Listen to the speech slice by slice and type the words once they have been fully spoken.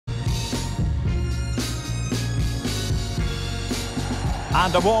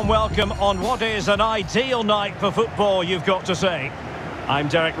And a warm welcome on what is an ideal night for football, you've got to say. I'm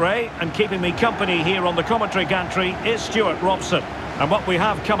Derek Ray, and keeping me company here on the commentary gantry is Stuart Robson. And what we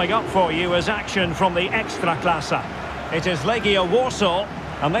have coming up for you is action from the Ekstraklasa. It is Legia Warszawa,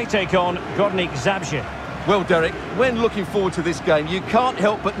 and they take on Gornik Zabrze. Well, Derek, when looking forward to this game, you can't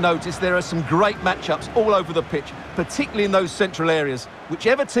help but notice there are some great matchups all over the pitch, particularly in those central areas.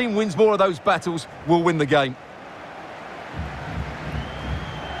 Whichever team wins more of those battles will win the game.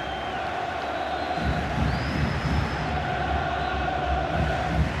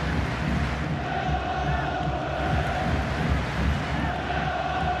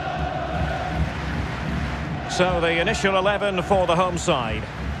 So the initial 11 for the home side.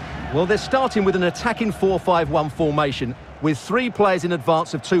 Well, they're starting with an attacking 4-5-1 formation with 3 players in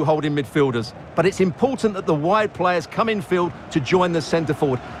advance of 2 holding midfielders. But it's important that the wide players come in field to join the centre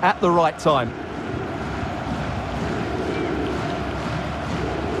forward at the right time.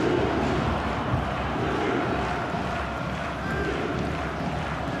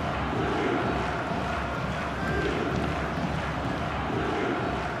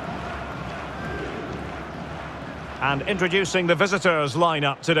 And introducing the visitors'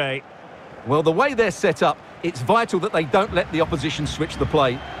 lineup today. Well, the way they're set up, it's vital that they don't let the opposition switch the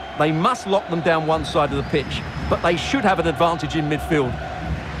play. They must lock them down one side of the pitch, but they should have an advantage in midfield.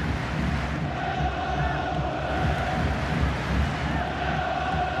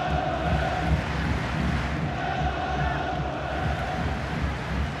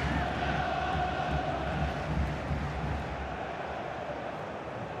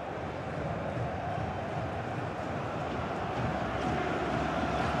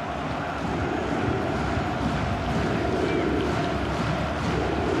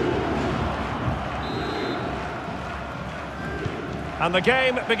 And the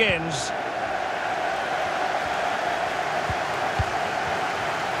game begins.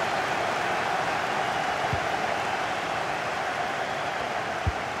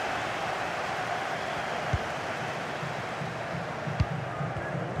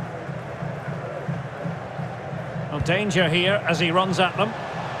 Well, danger here as he runs at them.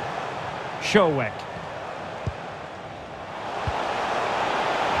 Showek.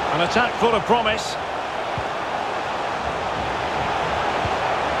 An attack full of promise.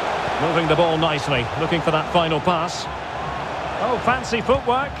 Moving the ball nicely, looking for that final pass. Oh, fancy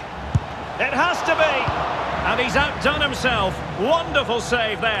footwork. It has to be. And he's outdone himself. Wonderful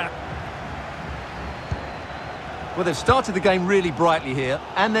save there. Well, they've started the game really brightly here,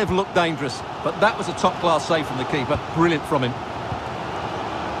 and they've looked dangerous. But that was a top-class save from the keeper. Brilliant from him.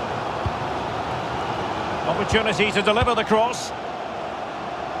 Opportunity to deliver the cross.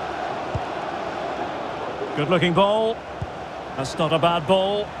 Good-looking ball. That's not a bad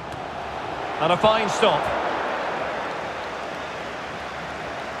ball. And a fine stop.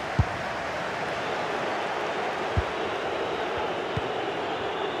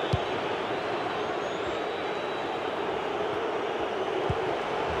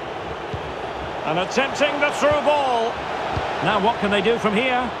 And attempting the through ball. Now what can they do from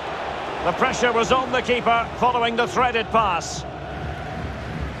here? The pressure was on the keeper following the threaded pass.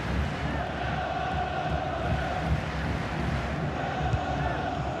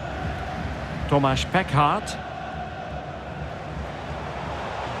 Thomas Peckhardt.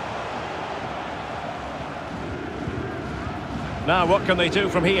 Now what can they do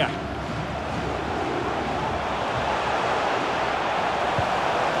from here?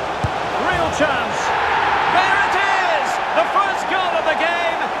 Real chance. There it is! The first goal of the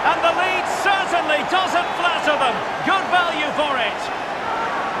game, and the lead certainly doesn't flatter them. Good value for it.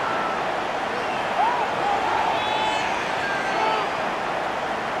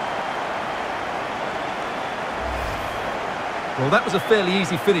 Well, that was a fairly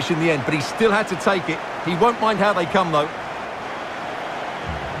easy finish in the end, but he still had to take it. He won't mind how they come, though.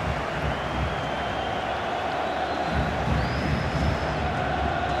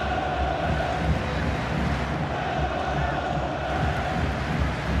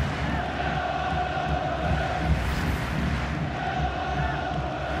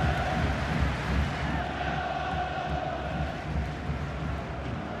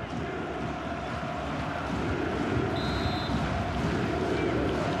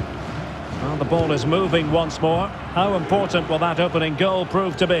 Well, the ball is moving once more. How important will that opening goal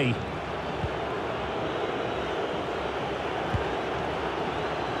prove to be?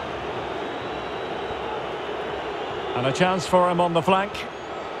 And a chance for him on the flank.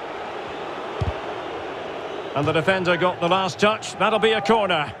 And the defender got the last touch. That'll be a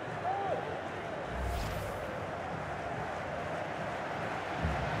corner.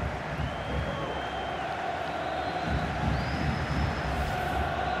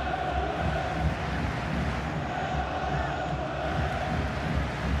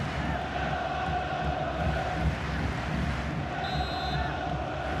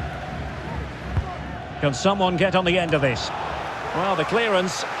 Can someone get on the end of this? Well, the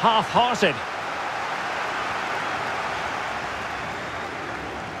clearance half-hearted.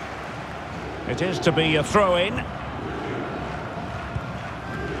 It is to be a throw-in.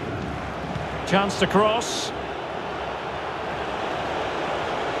 Chance to cross.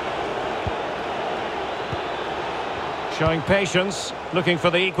 Showing patience, looking for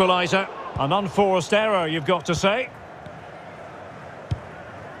the equaliser. An unforced error, you've got to say.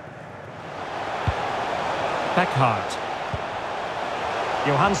 Beckhardt.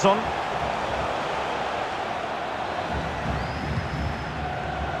 Johansson.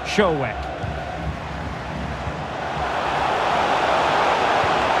 Showek.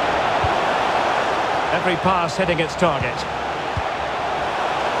 Every pass hitting its target.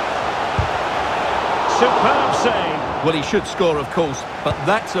 Superb save. Well, he should score, of course, but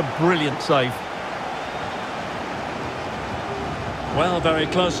that's a brilliant save. Well, very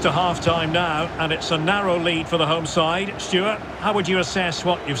close to half-time now, and it's a narrow lead for the home side. Stuart, how would you assess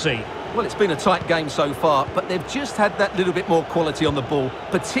what you've seen? Well, it's been a tight game so far, but they've just had that little bit more quality on the ball,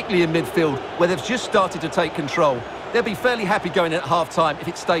 particularly in midfield, where they've just started to take control. They'll be fairly happy going in at half-time if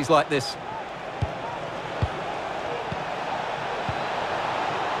it stays like this.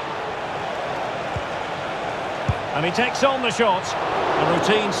 And he takes on the shot. A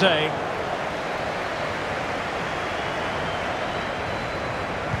routine save.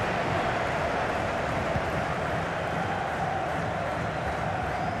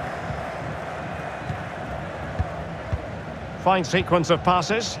 Fine sequence of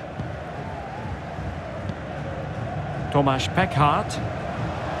passes. Tomasz Beckhardt.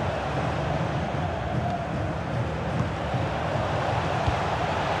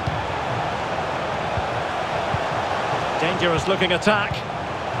 Dangerous looking attack.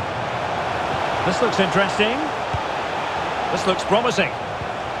 This looks interesting. This looks promising.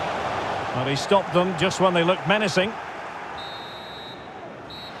 Well, he stopped them just when they looked menacing.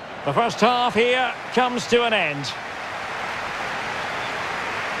 The first half here comes to an end.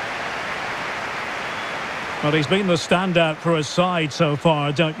 Well, he's been the standout for his side so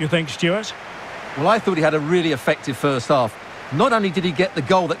far, don't you think, Stuart? Well, I thought he had a really effective first half. Not only did he get the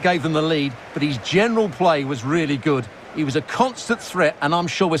goal that gave them the lead, but his general play was really good. He was a constant threat, and I'm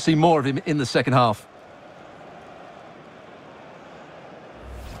sure we'll see more of him in the second half.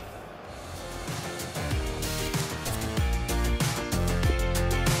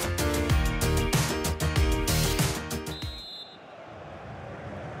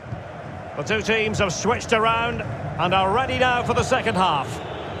 The two teams have switched around and are ready now for the second half.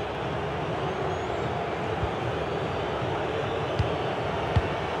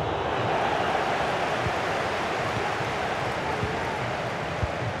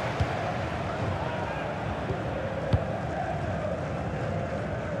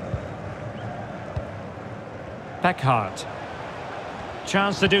 Beckhardt.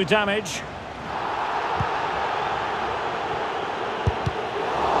 Chance to do damage.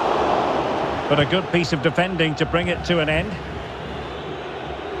 But a good piece of defending to bring it to an end.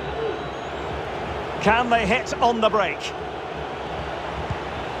 Can they hit on the break?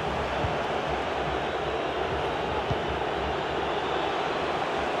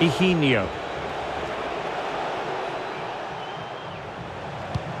 Ihinio.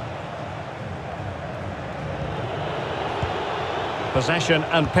 Possession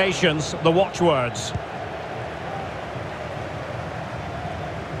and patience, the watchwords.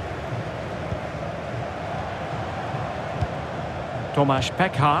 Tomasz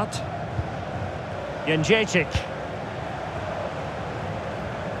Beckhardt. Jędrzejczyk.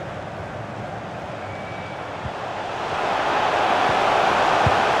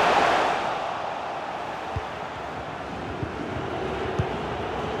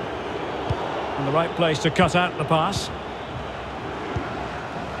 In the right place to cut out the pass.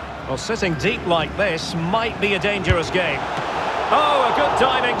 Well, sitting deep like this might be a dangerous game. Oh, a good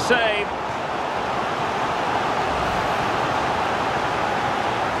diving save.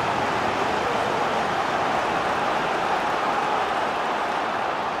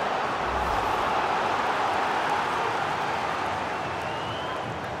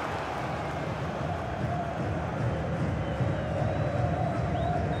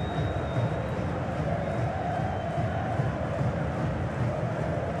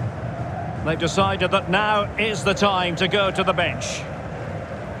 They've decided that now is the time to go to the bench.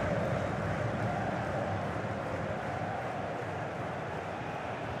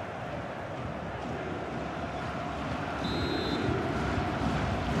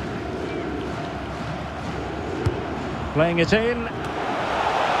 Playing it in.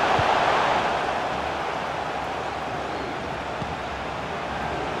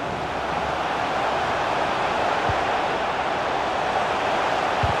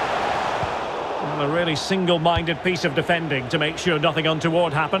 really single-minded piece of defending to make sure nothing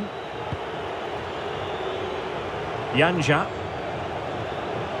untoward happened. Janja.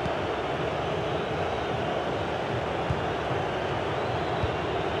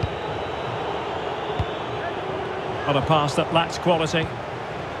 On a pass that lacks quality.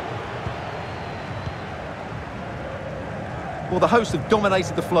 Well, the hosts have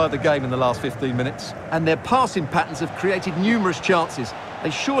dominated the flow of the game in the last 15 minutes, and their passing patterns have created numerous chances. They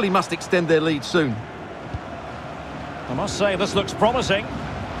surely must extend their lead soon. I must say, this looks promising.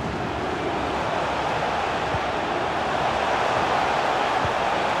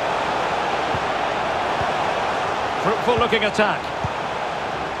 Fruitful looking attack.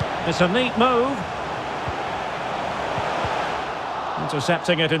 It's a neat move.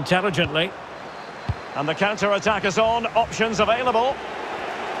 Intercepting it intelligently. And the counter-attack is on. Options available.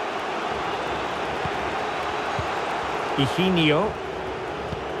 Ihinio.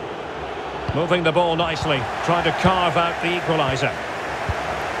 Moving the ball nicely. Trying to carve out the equaliser.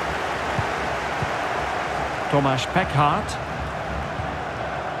 Tomasz Pekhart.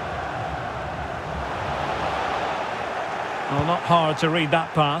 Well, not hard to read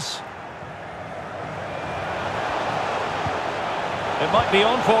that pass. It might be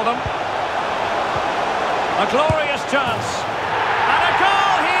on for them. A glorious chance. And a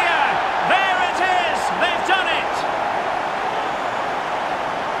goal here! There it is! They've done it!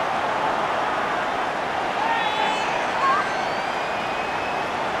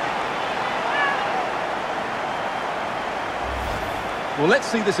 Well, let's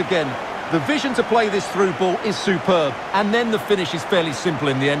see this again. The vision to play this through ball is superb, and then the finish is fairly simple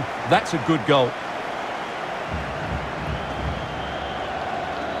in the end. That's a good goal.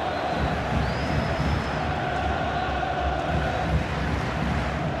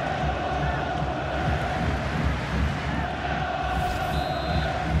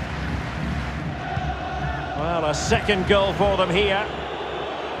 Well, a second goal for them here.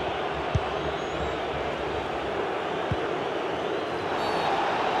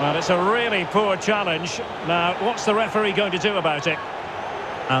 Well, it's a really poor challenge. Now, what's the referee going to do about it?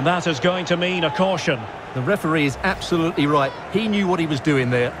 And that is going to mean a caution. The referee is absolutely right. He knew what he was doing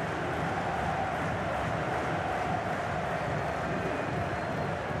there.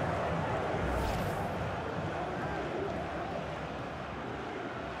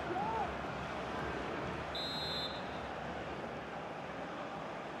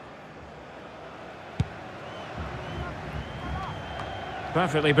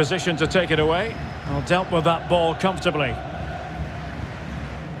 Perfectly positioned to take it away. Well, dealt with that ball comfortably.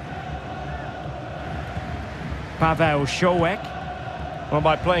 Paweł Szołek. Well,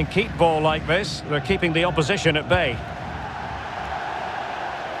 by playing keep ball like this, they're keeping the opposition at bay.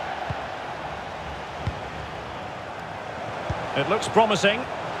 It looks promising.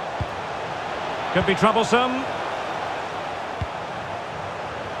 Could be troublesome.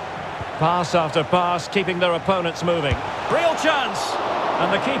 Pass after pass, keeping their opponents moving. Real chance!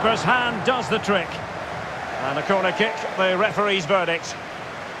 And the keeper's hand does the trick. And a corner kick, the referee's verdict.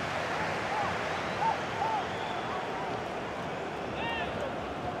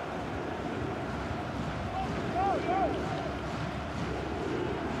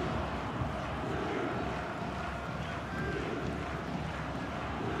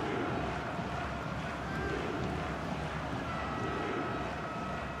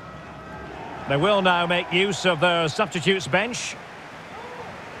 They will now make use of their substitutes bench.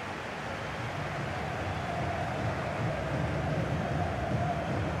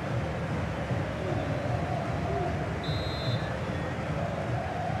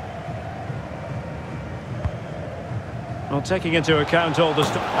 Well, taking into account all the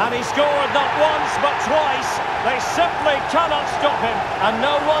stuff. And he scored not once, but twice. They simply cannot stop him. And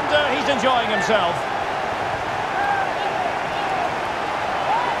no wonder he's enjoying himself.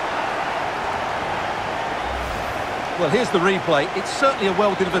 Well, here's the replay. It's certainly a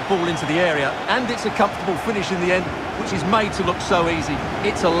well-delivered ball into the area, and it's a comfortable finish in the end, which is made to look so easy.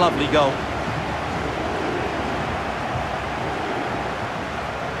 It's a lovely goal.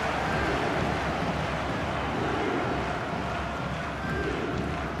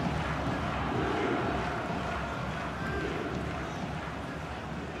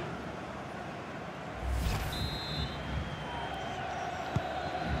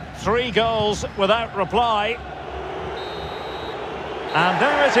 Three goals without reply. And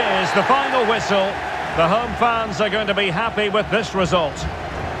there it is, the final whistle. The home fans are going to be happy with this result.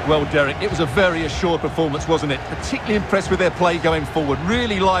 Well, Derek, it was a very assured performance, wasn't it? Particularly impressed with their play going forward.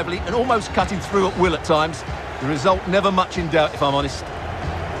 Really lively and almost cutting through at will at times. The result never much in doubt, if I'm honest.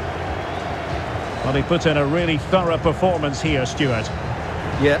 Well, he put in a really thorough performance here, Stuart.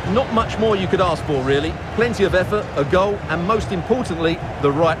 Yeah, not much more you could ask for, really. Plenty of effort, a goal, and most importantly,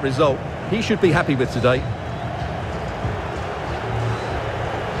 the right result. He should be happy with today.